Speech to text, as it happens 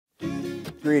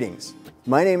Greetings.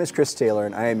 My name is Chris Taylor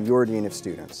and I am your Dean of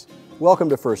Students. Welcome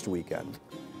to First Weekend.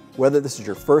 Whether this is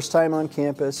your first time on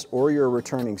campus or you're a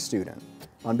returning student,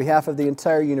 on behalf of the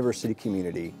entire university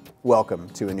community, welcome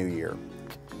to a new year.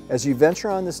 As you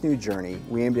venture on this new journey,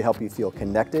 we aim to help you feel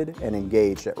connected and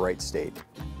engaged at Wright State.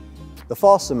 The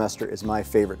fall semester is my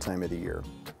favorite time of the year.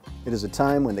 It is a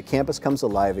time when the campus comes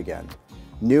alive again.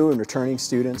 New and returning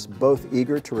students, both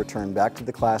eager to return back to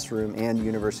the classroom and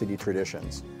university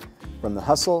traditions. From the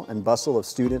hustle and bustle of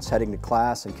students heading to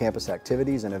class and campus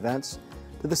activities and events,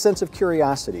 to the sense of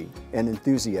curiosity and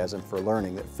enthusiasm for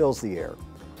learning that fills the air.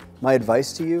 My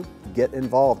advice to you, get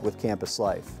involved with campus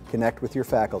life, connect with your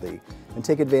faculty, and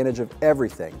take advantage of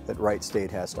everything that Wright State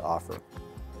has to offer.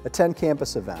 Attend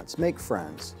campus events, make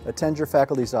friends, attend your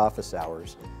faculty's office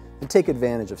hours, and take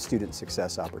advantage of student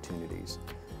success opportunities.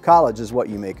 College is what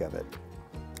you make of it.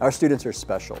 Our students are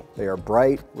special. They are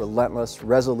bright, relentless,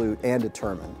 resolute, and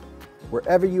determined.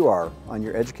 Wherever you are on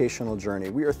your educational journey,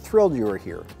 we are thrilled you are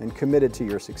here and committed to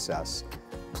your success.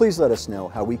 Please let us know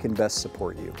how we can best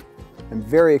support you. I'm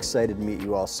very excited to meet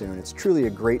you all soon. It's truly a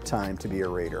great time to be a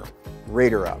Raider.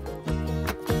 Raider up.